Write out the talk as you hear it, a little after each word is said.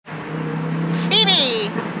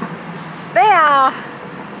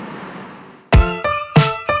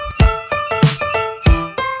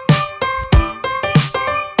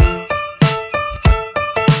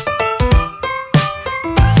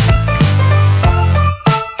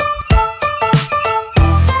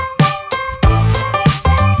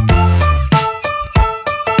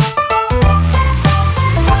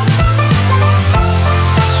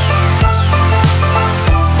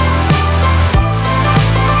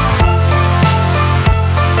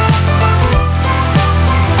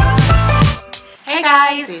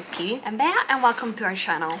guys, this is P and Bea, and welcome to our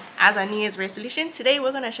channel. As our New Year's resolution, today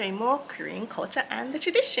we're going to show you more Korean culture and the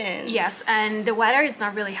traditions. Yes, and the weather is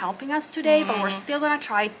not really helping us today, but we're still gonna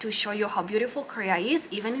try to show you how beautiful Korea is,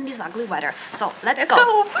 even in this ugly weather. So let's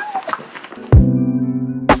go.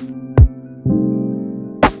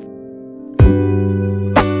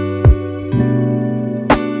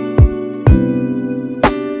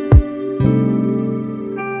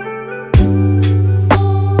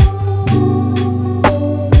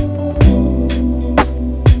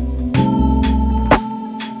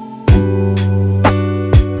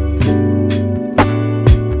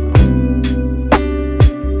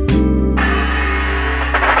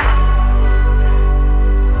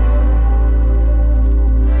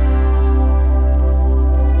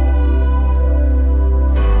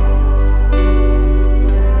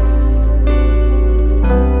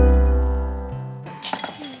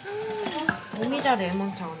 오미자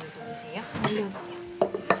레몬차 오늘 보이세요?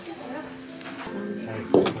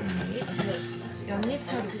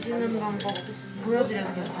 연잎차 드시는 방법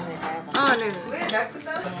보여드려도 괜찮을까요? 아, 네.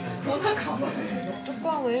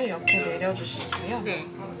 뚜껑을 이렇게 내려주시고요. 네.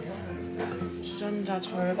 주전자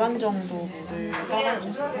절반 정도 물을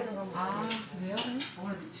따라주세요.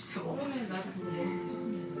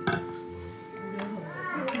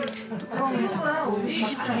 뚜껑을 닫고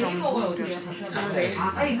 20초 정도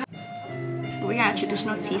데워주세요. We're at a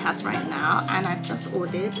traditional tea house right now, and I've just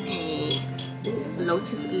ordered a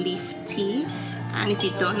lotus leaf tea. And if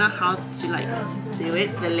you don't know how to do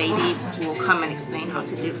it, the lady will come and explain how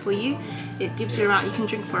to do it for you. It gives you around, you can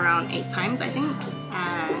drink for around 8 times, I think.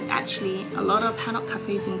 And actually, a lot of hanok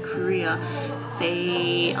cafes in Korea,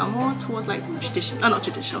 they are more towards modern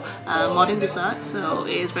desserts. So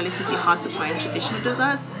it is relatively hard to find traditional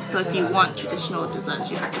desserts. So if you want traditional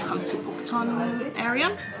desserts, you have to come to Bukchon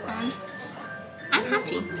area. And I'm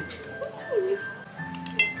happy.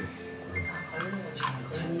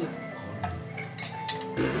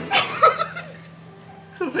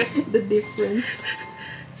 The difference.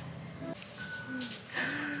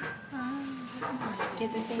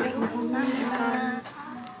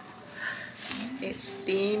 It's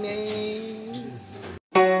steaming.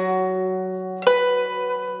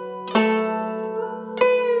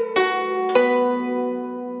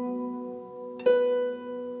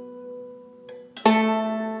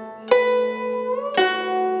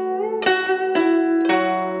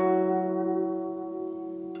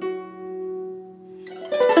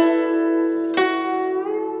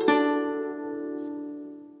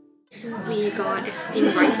 We got a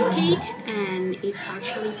steamed rice cake, and it's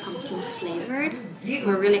actually pumpkin flavored.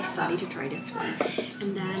 We're really excited to try this one.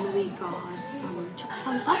 And then we got some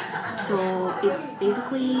chapsalta. So it's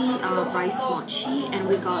basically rice mochi, and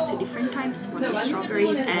we got 2 different types. One with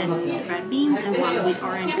strawberries and red beans, and one with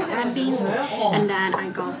orange and red beans. And then I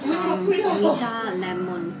got some omija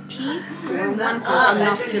lemon tea, warm one, because I'm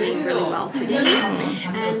not feeling really well today.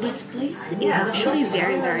 And this place is actually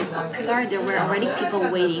very, very popular. There were already people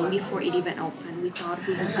waiting before it even opened. We thought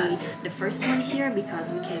we would be the first one here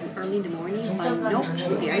because we came early in the morning, but nope,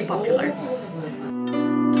 very popular.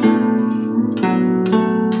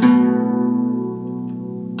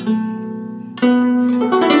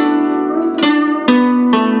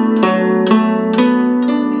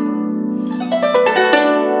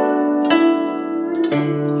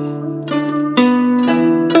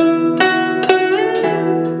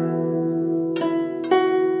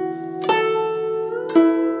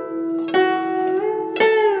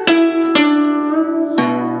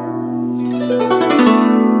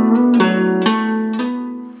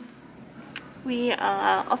 We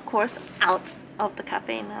are, of course, out of the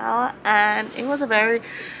cafe now, and it was a very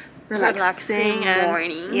relaxing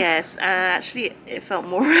morning. Yes, and actually it felt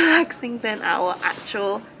more relaxing than our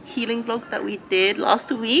actual healing vlog that we did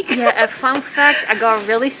last week. Yeah, a fun fact, I got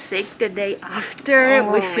really sick the day after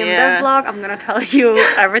we filmed the vlog. I'm gonna tell you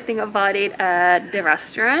everything about it at the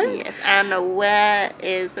restaurant. Yes, and where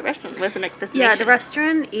is the restaurant? Where's the next destination? Yeah, the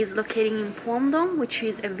restaurant is located in Poomdong, which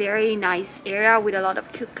is a very nice area with a lot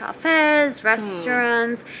of cute cafes,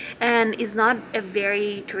 restaurants, and it's not a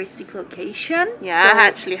very touristic location. Yeah, so, I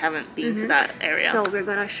actually haven't been to that area. So we're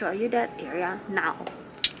gonna show you that area now.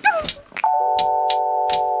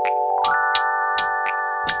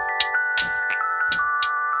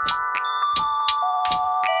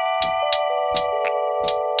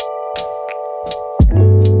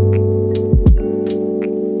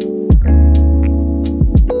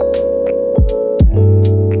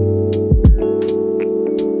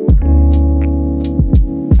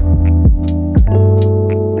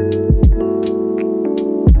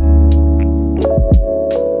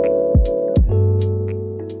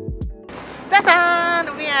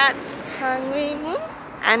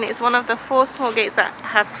 and it's one of the 4 small gates that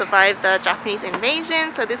have survived the Japanese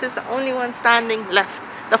invasion. So this is the only one standing left.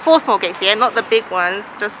 The 4 small gates here, not the big ones,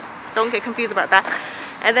 just don't get confused about that.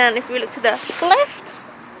 And then if we look to the left,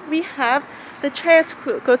 we have the trail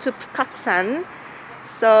to go to Bukchon.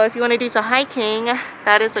 So if you want to do some hiking,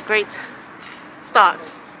 that is a great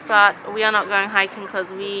start. But we are not going hiking because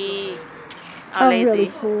we are lazy. Really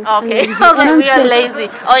full. Okay, Lazy. I was like, we are lazy.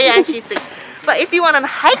 Oh yeah, and she's sick. But if you want a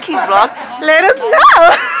hiking vlog, let us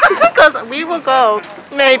know because we will go,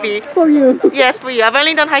 maybe. For you. Yes, for you. I've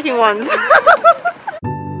only done hiking once.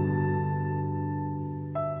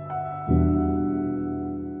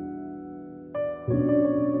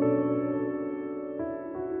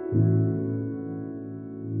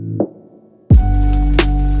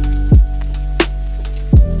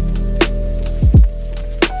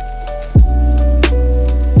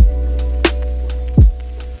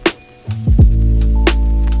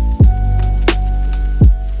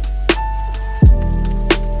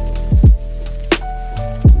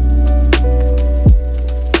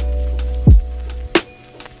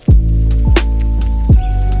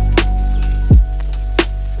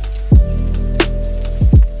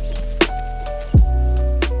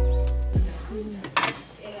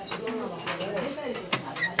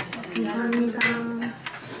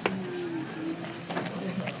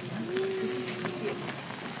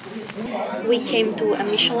 We came to a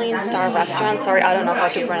Michelin Star restaurant. Sorry, I don't know how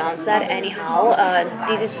to pronounce that. Anyhow,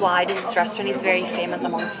 this is why this restaurant is very famous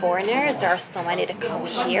among foreigners. There are so many that come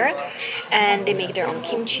here, and they make their own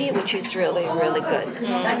kimchi, which is really, really good.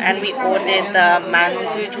 And we ordered the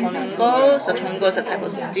mandu chongo. So chongo is a type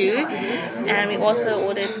of stew. And we also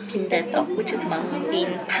ordered bindae, which is mung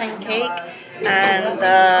bean pancake. And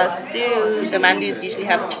the stew, the mandus usually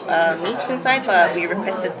have meats inside, but we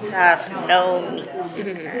requested to have no meats.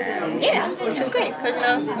 Yeah, which is great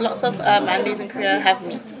because you know lots of mandus in Korea have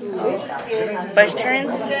meat.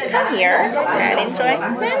 Vegetarians come here and enjoy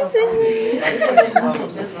mandu.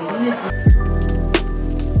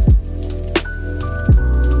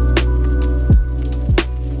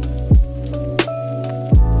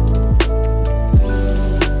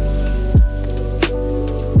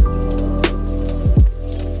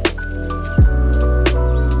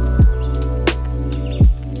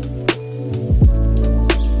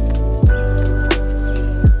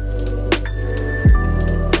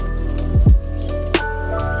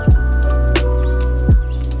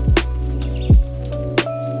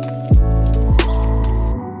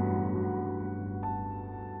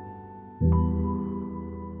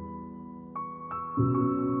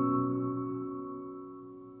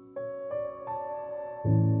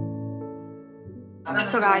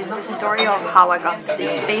 So guys, the story of how I got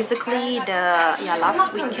sick. Basically,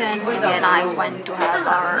 last weekend me and I went to have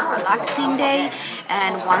our relaxing day,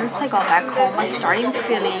 and once I got back home I started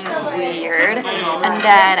feeling weird, and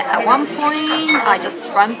then at one point I just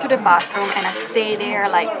ran to the bathroom and I stayed there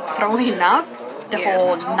like throwing up the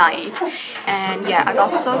whole night. And yeah, I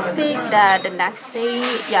got so sick that the next day,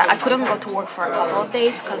 I couldn't go to work for a couple of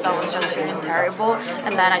days because I was just feeling terrible,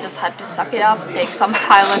 and then I just had to suck it up, take some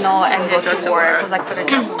Tylenol and go to work because I couldn't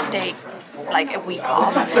just take like a week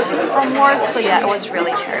off from work. So yeah, it was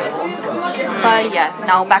really terrible. But yeah,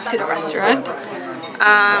 now back to the restaurant.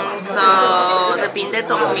 So the bindae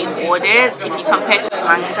we ordered, if you compare to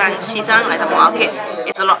Gwangjang Shijang, like the market,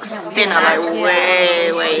 it's a lot thinner, like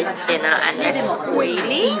way thinner and less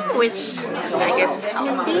oily, which I guess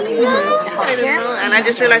can be I don't know. And I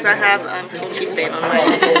just realized I have kimchi stain on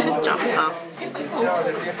my jumper. Oops.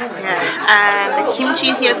 Yeah, and the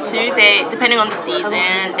kimchi here too, they depending on the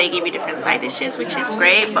season, they give you different side dishes, which is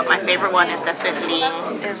great, but my favorite one is definitely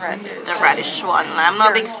the radish one. I'm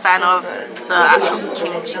not a big fan of the actual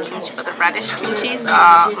kimchi, but the radish kimchis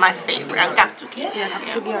are my favorite. And gakdugi. Yeah,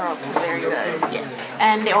 gakdugi are also very good. Yes.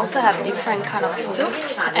 And they also have different kind of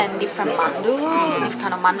soups and different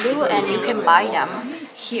mandu, and you can buy them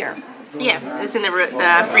here. Yeah, it's in the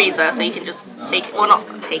freezer, so you can just take it, or not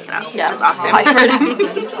take it out, just ask them.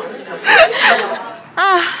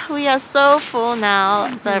 We are so full now.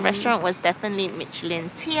 The restaurant was definitely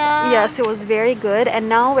Michelin tier. Yes, it was very good, and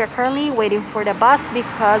now we're currently waiting for the bus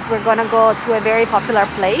because we're gonna go to a very popular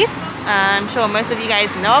place. I'm sure most of you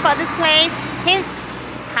guys know about this place. Hint,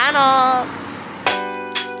 hanok.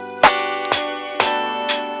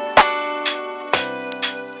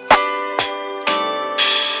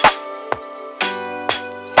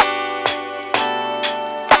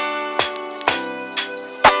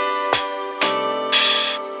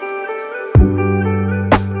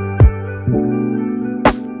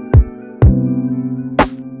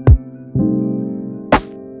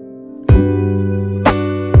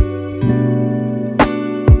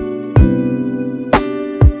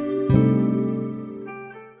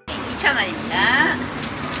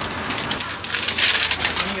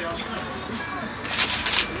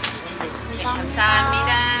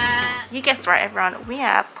 you guessed right, everyone, we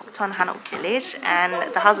are at Bukchon Hanok village,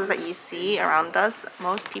 and the houses that you see around us,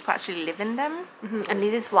 most people actually live in them. And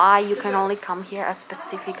this is why you can only come here at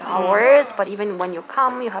specific hours, but even when you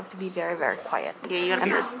come, you have to be very, very quiet. Yeah, you gotta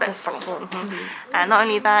be respectful. And not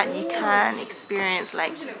only that, you can experience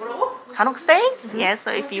like hanok stays. Yeah,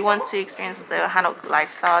 so if you want to experience the hanok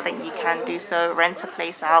lifestyle, then you can do so. Rent a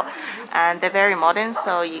place out, and they're very modern,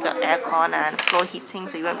 so you got aircon and floor heating,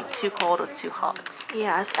 so you won't be too cold or too hot.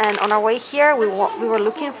 Yes, and on our way here, we were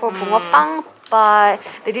looking for MUKBANG, but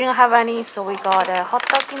they didn't have any, so we got a hot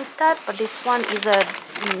dog instead. But this one is a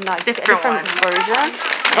different version,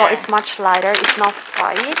 so it's much lighter. It's not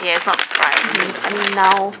fried. Yeah, it's not fried. And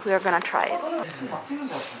now we're gonna try it.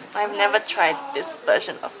 I've never tried this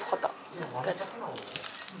version of hot dog. It's good.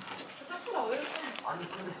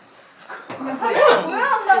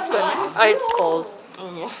 It's good. Oh, it's cold.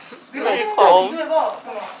 It's cold.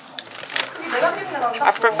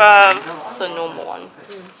 I prefer the normal one.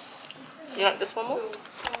 You like this one more?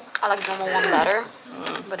 I like the normal one better,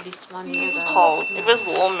 but this one is cold. If it's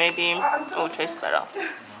warm, maybe it will taste better.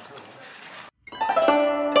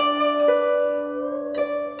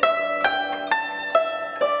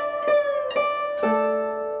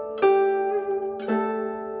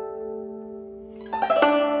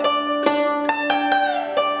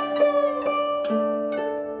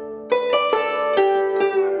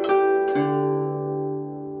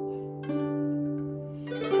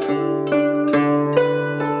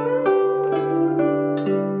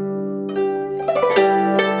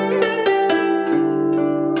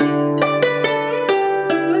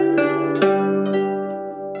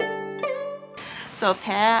 So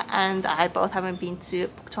Pear and I both haven't been to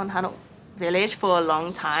Bukchon Hanok village for a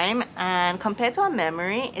long time, and compared to our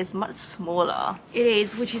memory, it's much smaller. It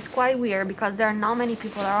is, which is quite weird because there are not many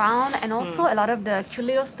people around, and also a lot of the cute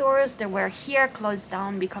little stores that were here closed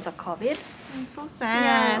down because of COVID. I'm so sad.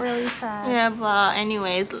 Yeah, really sad. Yeah, but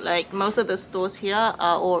anyways, like most of the stores here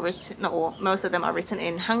are all written, not all, most of them are written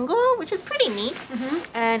in Hangul, which is pretty neat.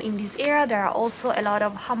 And in this area, there are also a lot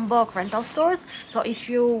of hanbok rental stores. So if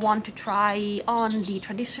you want to try on the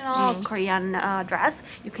traditional Korean dress,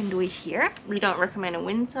 you can do it here. We don't recommend in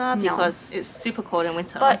winter because it's super cold in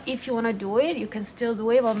winter. But if you want to do it, you can still do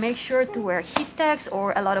it, but make sure to wear heat techs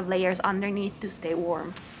or a lot of layers underneath to stay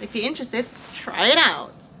warm. If you're interested, try it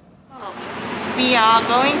out. We are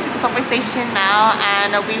going to the subway station now,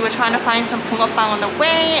 and we were trying to find some 붕어빵 on the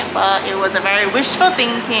way, but it was a very wishful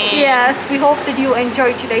thinking. Yes, we hope that you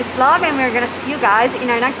enjoyed today's vlog, and we're gonna see you guys in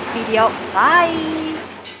our next video. Bye!